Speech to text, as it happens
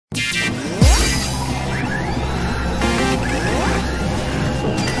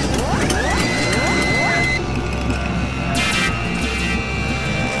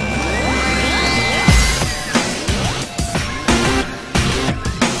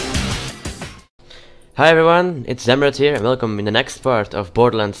Hi everyone, it's Damred here and welcome in the next part of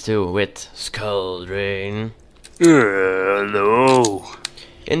Borderlands 2 with Skulldrain. Hello.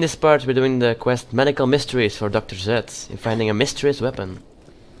 In this part we're doing the quest Medical Mysteries for Dr. Z in finding a mysterious weapon.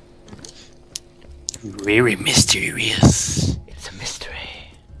 Very mysterious. It's a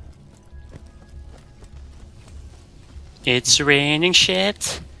mystery. It's raining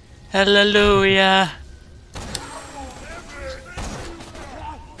shit. Hallelujah.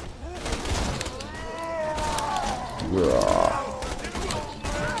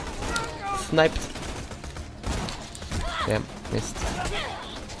 Sniped. Damn, missed.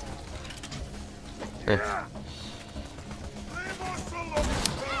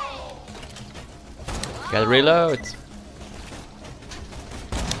 Gotta reload.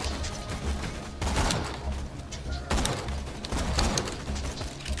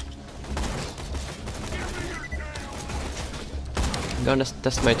 I'm gonna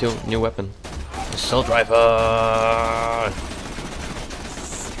test my new weapon. Assault rifle.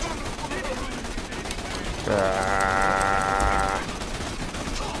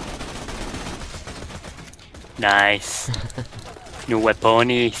 Nice. New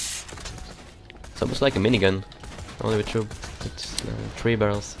weaponies. It's almost like a minigun, only with three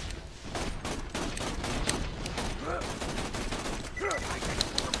barrels.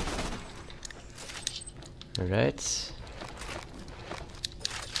 Alright.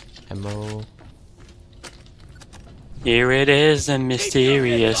 Ammo. Here it is, a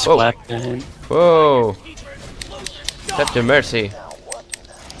mysterious weapon. Whoa! Such a mercy.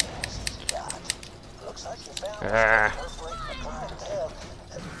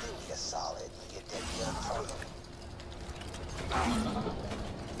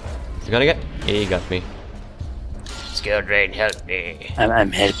 Is he gonna get? He got me. Skulldrain, help me.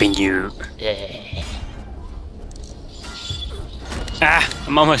 I'm helping you. Yeah. Ah,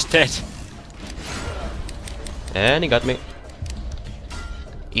 I'm almost dead. And he got me.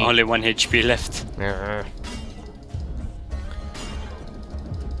 Only 1 HP left.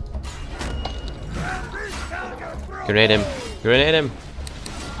 Grenade him. Grenade him.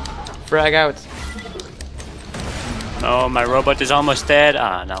 Frag out. Oh, my robot is almost dead.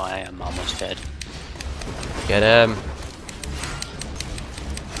 Ah, now I am almost dead. Get him.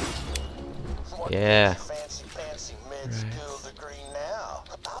 Yeah.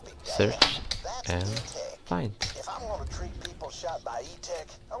 Search and find.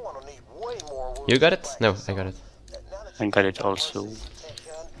 You got it? No, I got it. I got it also.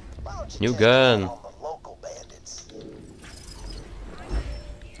 New gun.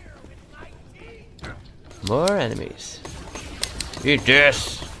 More enemies. Eat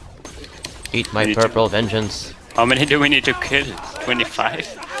this. Eat my purple vengeance. How many do we need to kill?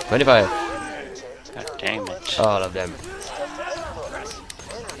 25? 25. God damn it. All of them.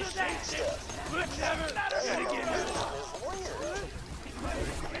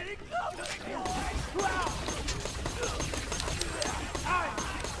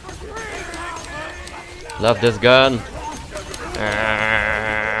 Love this gun.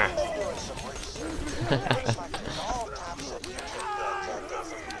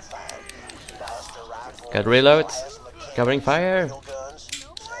 Got reload. Covering fire.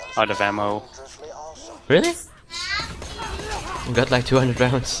 Out of ammo. Really? You got like 200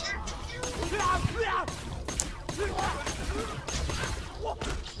 rounds.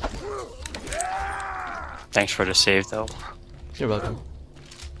 Thanks for the save though. You're welcome.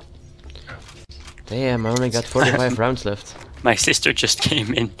 Damn, I only got 45 rounds left. My sister just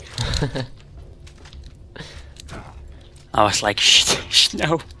came in. I was like, shh,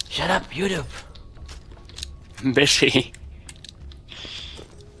 no. Shut up, YouTube. I'm busy.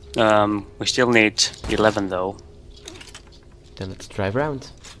 We still need 11 though. Then let's drive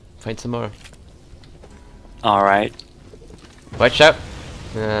around. Find some more. Alright. Watch out!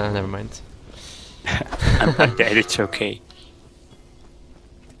 Never mind. I'm not dead, it's okay.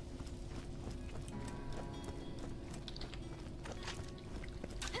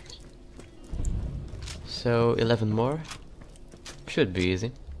 So 11 more. Should be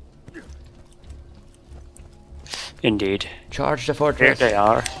easy. Indeed. Charge the Here fortress. they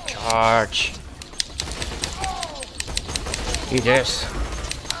are. Charge. Eat this.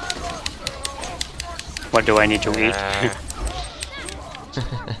 What do I need to eat?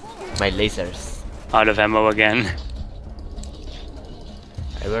 My lasers. Out of ammo again.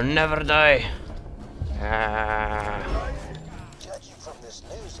 I will never die.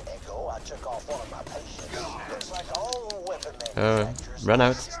 Run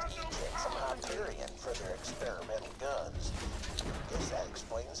out.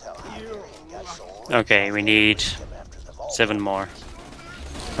 Okay, we need 7 more.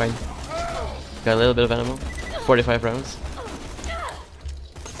 Fine. Got a little bit of ammo. 45 rounds.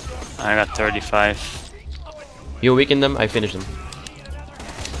 I got 35. You weaken them, I finish them.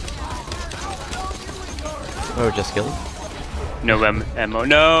 Or just kill them. No ammo.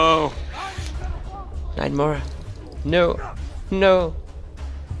 No! 9 more. No. No.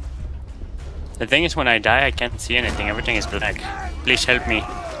 The thing is, when I die, I can't see anything. Everything is black. Please help me.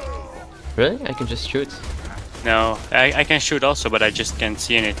 Really? I can just shoot. No, I can shoot also, but I just can't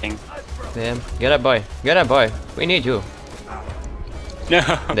see anything. Damn. Get up, boy. Get up, boy. We need you. No!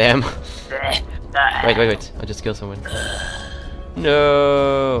 Damn. Wait. I just killed someone.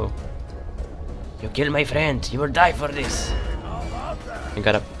 No. You killed my friend. You will die for this. And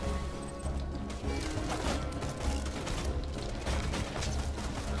got up.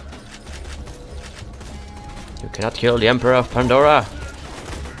 You cannot kill the Emperor of Pandora.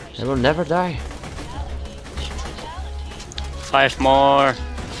 He will never die. 5 more.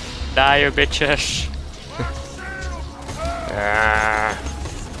 Die, you bitches.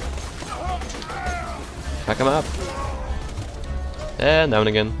 Fuck him up. And down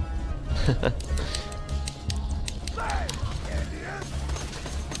again.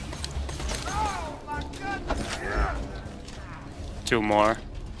 Two more.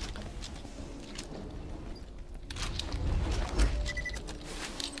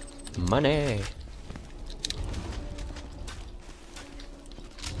 Money.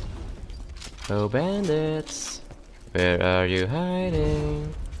 Oh, bandits. Where are you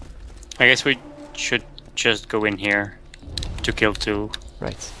hiding? I guess we should just go in here to kill 2.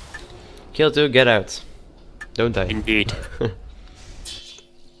 Right. Kill 2, get out. Don't die. Indeed.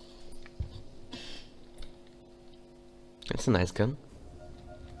 It's a nice gun.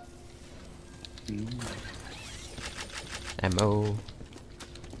 Ammo.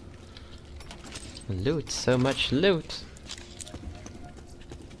 Loot, so much loot.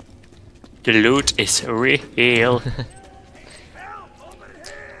 The loot is real.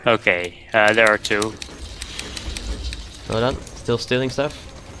 Okay, there are 2. Hold on, still stealing stuff.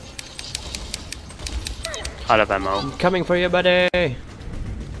 Out of ammo. I'm coming for you, buddy.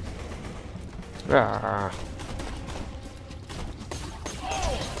 Rawr.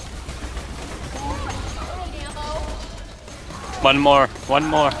 One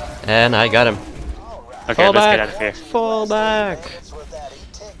more. And I got him. Okay, Fall let's back. get out of here. Fall back. With that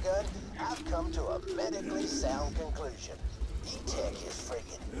E-Tech gun, I've come to a medically sound conclusion. E-Tech is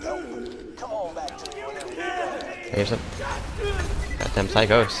friggin' dope. Come on back to me whenever you're done. Here's some goddamn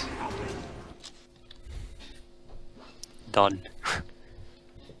psychos. Done.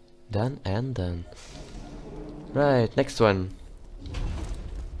 Done and done. Right, next one.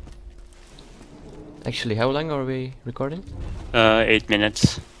 Actually, how long are we recording? 8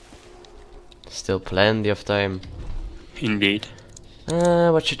 minutes. Still plenty of time. Indeed.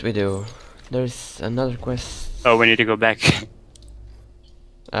 What should we do? There's another quest. Oh, we need to go back.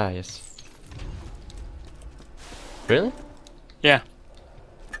 Ah, yes. Really? Yeah.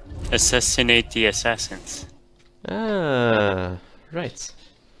 Assassinate the assassins. Ah, right.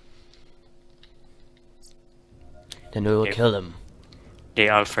 Then we will kill them. They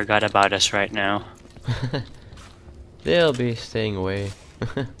all forgot about us right now. They'll be staying away.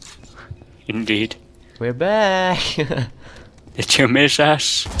 Indeed. We're back! Did you miss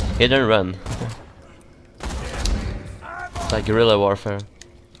us? Hit and run. It's like guerrilla warfare.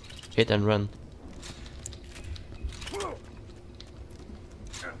 Hit and run.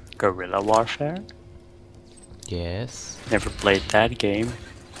 Guerrilla warfare? Yes. Never played that game.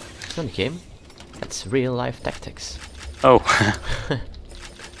 It's not a game. That's real life tactics. Oh.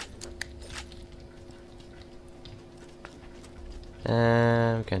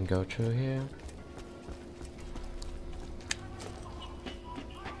 We can go through here.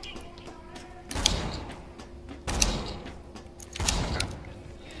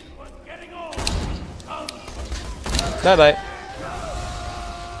 Bye bye.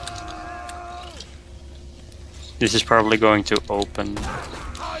 This is probably going to open.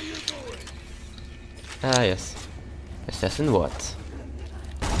 Ah yes. Assassin what?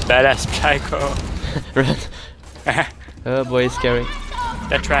 Badass psycho. Run. Oh boy, it's scary.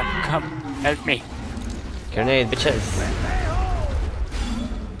 The trap, come, help me. Grenade, bitches.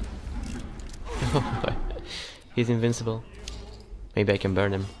 He's invincible. Maybe I can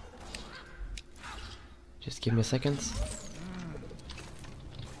burn him. Just give me a second.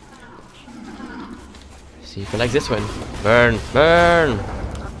 See if he likes this one. Burn! Burn!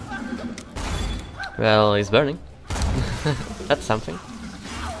 Well, he's burning. That's something.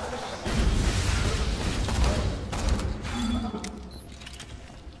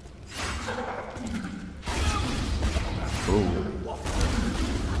 Ooh.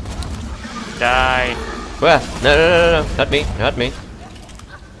 Die. Well, no, not me, not me.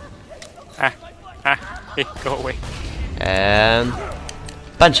 Hey, go away. And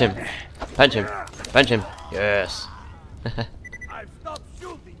punch him, punch him, punch him. Yes. I've stopped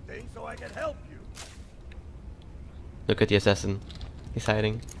shooting things so I can help you. Look at the assassin. He's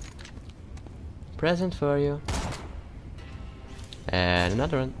hiding. Present for you. And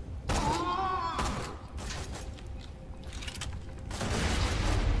another one.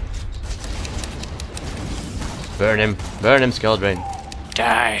 Burn him, Skulldrain.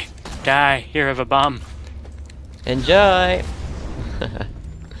 Die. Die. Here, have a bomb. Enjoy!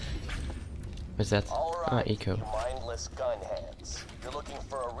 What's that? All Ah, right, eco. you mindless gun hands. You're looking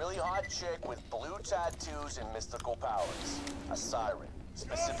for a really hot chick with blue tattoos and mystical powers. A siren,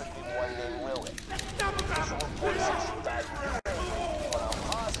 specifically one named Lilith. Official report says she died in Ukraine, but I'm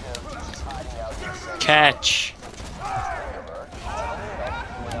positive she's hiding out here somewhere. Catch.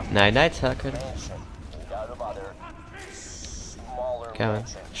 Night night, sucker. Mansion, made out of other smaller Come on,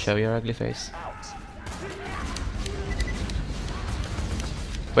 mansions. show your ugly face. Out.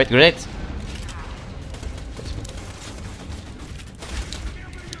 Wait, grenade!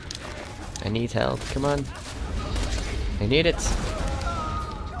 I need help, come on. I need it.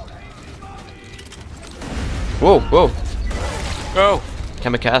 Whoa, whoa! Go.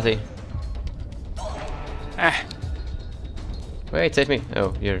 Kamikaze. Ah. Wait, save me.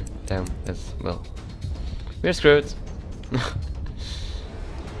 Oh, you're down as well. We're screwed.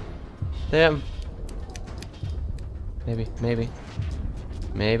 Damn. Maybe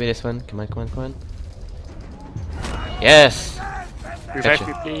this one. Come on. Yes! Revive Gotcha.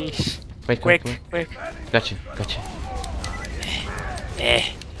 me, please. Wait, Quick, come on. quick. Gotcha.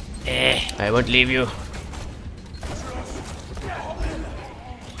 I won't leave you.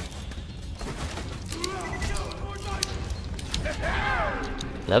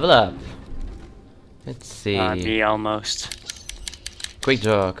 Level up. Let's see. Me almost. Quick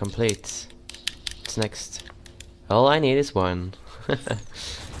draw complete. What's next? All I need is one.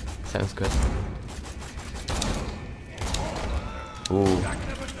 Sounds good. Ooh.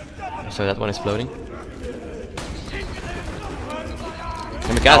 So that one is floating. Oh,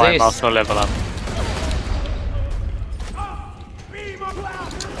 Kamikazes! I'm also level up.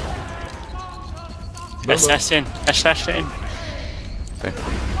 Assassin! Assassin! Okay.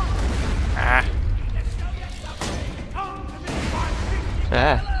 Ah!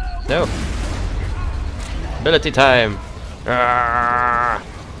 Ah! No! Ability time! Ah!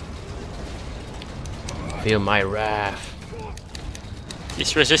 Feel my wrath.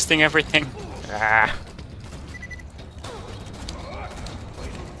 He's resisting everything. Ah!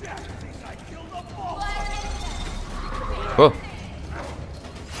 Whoa!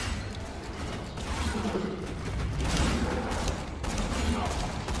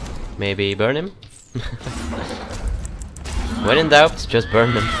 Maybe burn him? When in doubt, just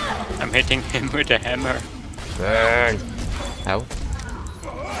burn him. I'm hitting him with a hammer. Burn! Ow.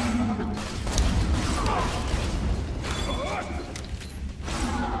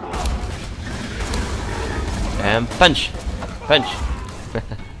 And punch! Punch!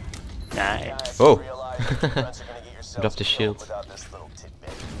 Nice. Oh! Drop Dropped the shield.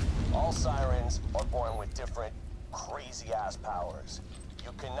 All sirens are born with different crazy ass powers.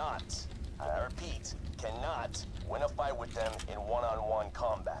 You cannot, I repeat, cannot win a fight with them in one-on-one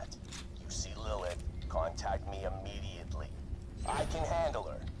combat. You see Lilith, contact me immediately. I can handle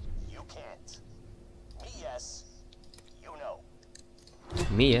her. You can't. Me, yes. You know.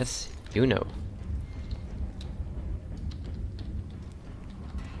 Me, yes, you know.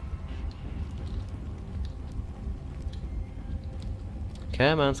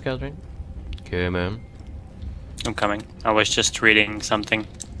 Come on, Skulldrain. Come on. I'm coming. I was just reading something.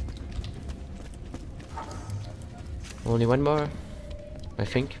 Only one more, I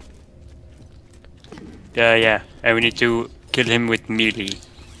think. Yeah. And we need to kill him with melee.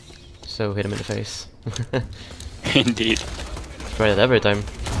 So hit him in the face. Indeed. Try that every time.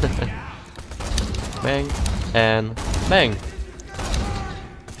 Bang and bang.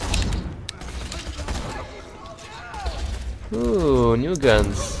 Ooh, new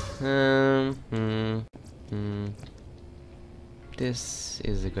guns. This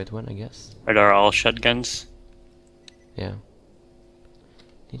is a good one, I guess. Are they all shotguns? Yeah.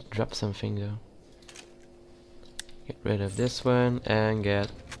 Need to drop something though. Get rid of this one and get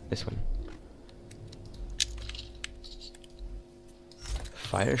this one.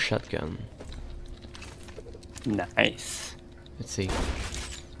 Fire shotgun. Nice. Let's see.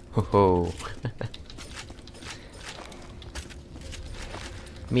 Ho ho.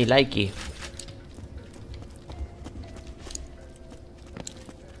 Me likey.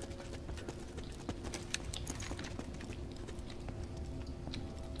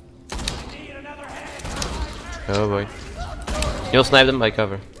 Oh boy. You'll snipe them by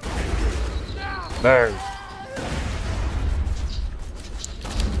cover. Burn!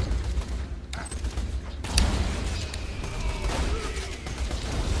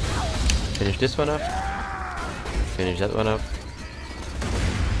 Finish this one off. Finish that one off.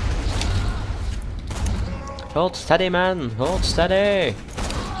 Hold steady, man! Hold steady!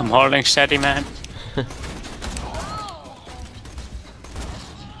 I'm holding steady, man.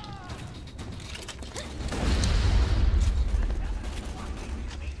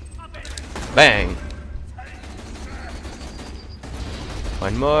 Bang!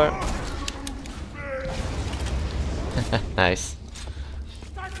 One more. Nice.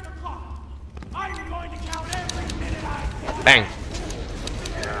 Bang!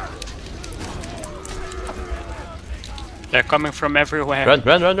 They're coming from everywhere. Run,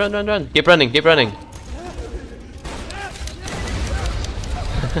 run, run, run, run, run! Keep running, keep running!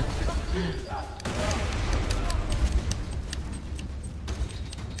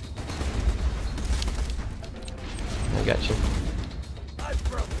 I got you.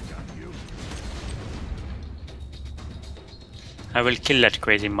 I will kill that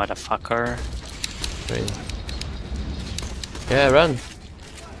crazy motherfucker. Crazy. Yeah, run!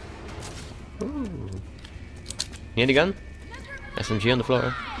 Ooh. Need a gun? SMG on the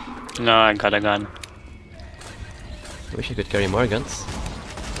floor. No, I got a gun. I wish I could carry more guns.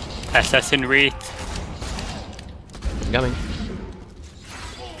 Assassinate. Coming.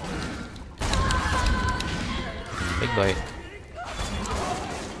 Big boy.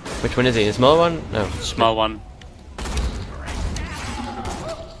 Which one is he? The small one? No. Small one.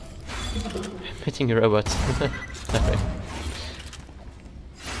 I'm hitting a robot.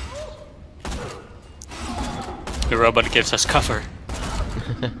 The robot gives us cover.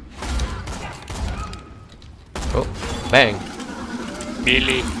 Oh, bang!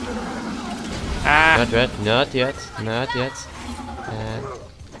 Melee. Ah! Not yet, not yet, not yet.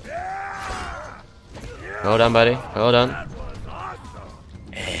 Hold on, buddy. Hold on.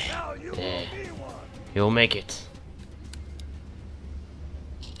 Yeah. You'll make it.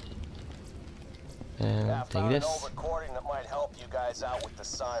 Take this. recording that might help you guys out with the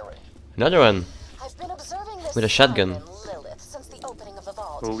siren. Another one. I've been observing this With a shotgun. Lilith since the opening of the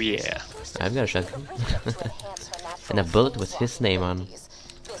vault. Oh yeah. I've got a shotgun. And a bullet with his name on. This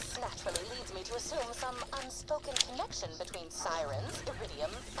naturally leads me to assume some unspoken connection between sirens, Iridium,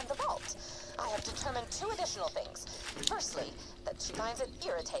 and the vault. I have determined two additional things. Firstly, that she finds it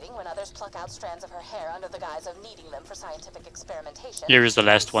irritating when others pluck out strands of her hair under the guise of needing them for scientific experimentation. Here is the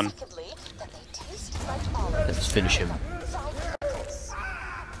last one. Secondly, that they taste like olives. Let's finish him. Scientists.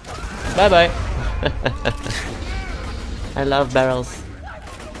 Bye bye. I love barrels.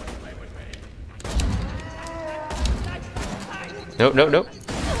 No, no, no.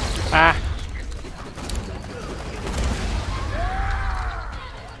 Ah!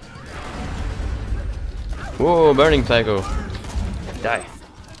 Whoa, burning psycho. Die.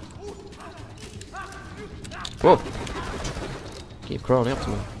 Whoa. Keep crawling up to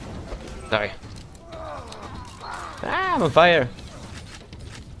me. Die. Ah, I'm on fire.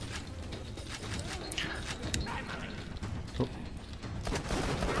 Oh.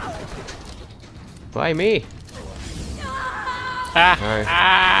 Why me? Ah! Alright.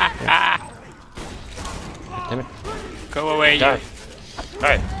 Ah! Ah! Damn it. Go away, Die. you.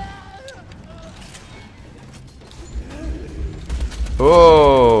 Die.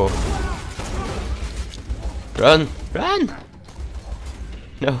 Oh! Run! Run!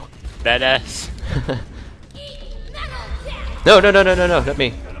 No. Badass. No, no, no, no, no, no, not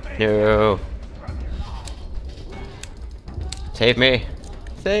me. No. Save me.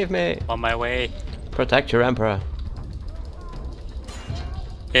 Save me. On my way. Protect your emperor.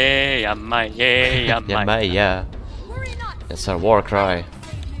 Hey, my, hey, Yeah, my. yeah. That's our war cry.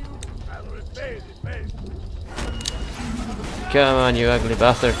 Come on, you ugly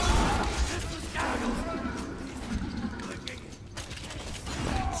bastard.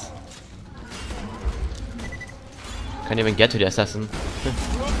 Can't even get to the assassin.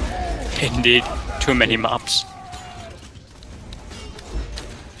 Indeed, too many mobs.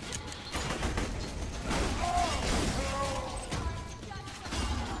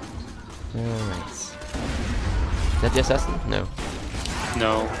 Alright. Is that the assassin? No.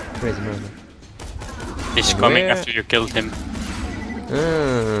 No, Crazy murder. he's And coming where- after you killed him.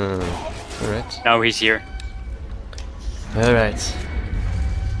 Alright. Now he's here. Alright.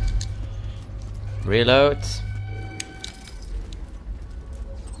 Reload.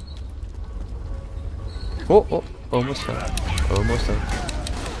 Oh, oh, almost fell. Almost fell.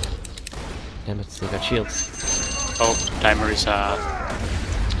 Damn it, they got shields. Oh, timer is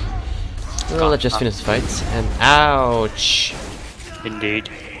Well, let's just finish the fight. And ouch! Indeed.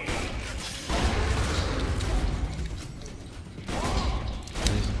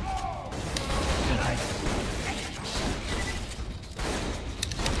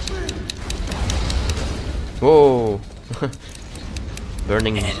 Whoa!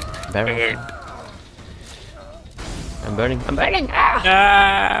 Burning barrel. I'm burning. I'm burning!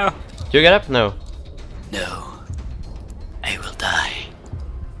 Ah! No! You get up? No. No. I will die.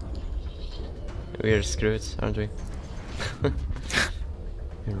 We're screwed, aren't we?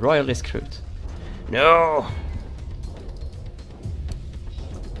 We're royally screwed. No!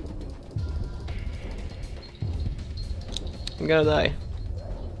 I'm gonna die.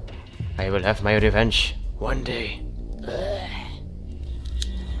 I will have my revenge one day.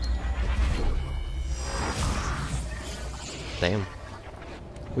 Damn.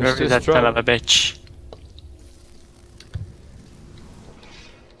 Where is that son of a bitch?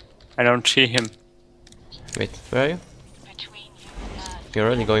 I don't see him. Wait, where are you? You're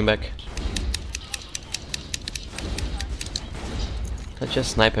already going back. Let's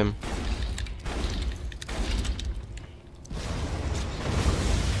just snipe him.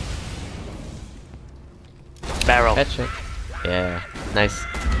 Barrel. Headshot. Yeah, nice.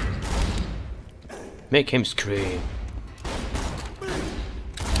 Make him scream.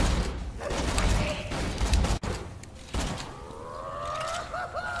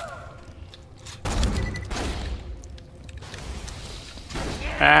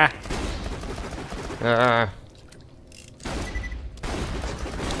 Ah. Ah.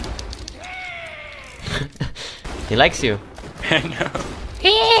 He likes you. I know.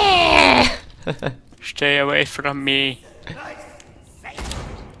 Yeah. Stay away from me.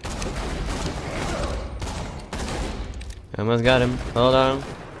 Almost got him. Hold on.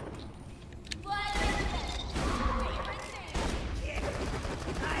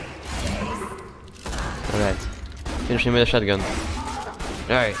 Alright. Finish him with a shotgun.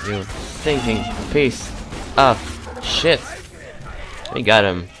 Alright, you stinking piece of shit. We got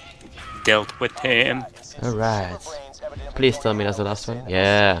him. Dealt with him. Alright. Please tell me that's the last one.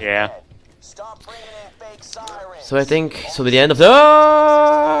 Yeah. Yeah. Stop bringing in fake sirens. So I think this will be the end of the.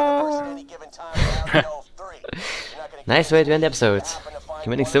 Oh! Nice way to end the episode.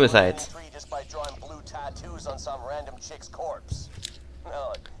 Committing suicide. Just by drawing blue tattoos on some random chick's corpse.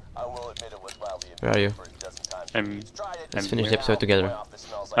 Well, I will admit it was wildly Where are you? for a dozen times. Let's finish the episode together.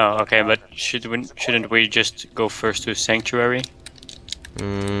 Oh, okay, but shouldn't we just go first to Sanctuary?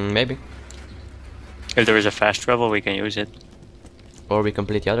 Maybe. If there is a fast travel, we can use it. Or we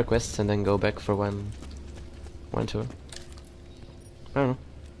complete the other quests and then go back for one tour. I don't know.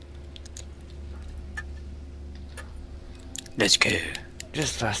 Let's go.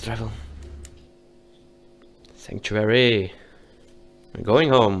 Just fast travel. Sanctuary. We're going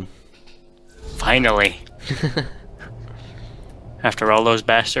home. Finally. After all those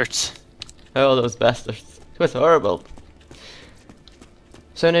bastards. Oh, those bastards. It was horrible.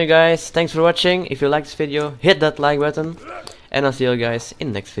 So anyway guys, thanks for watching. If you liked this video, hit that like button. And I'll see you guys in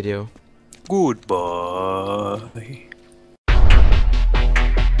the next video. Goodbye.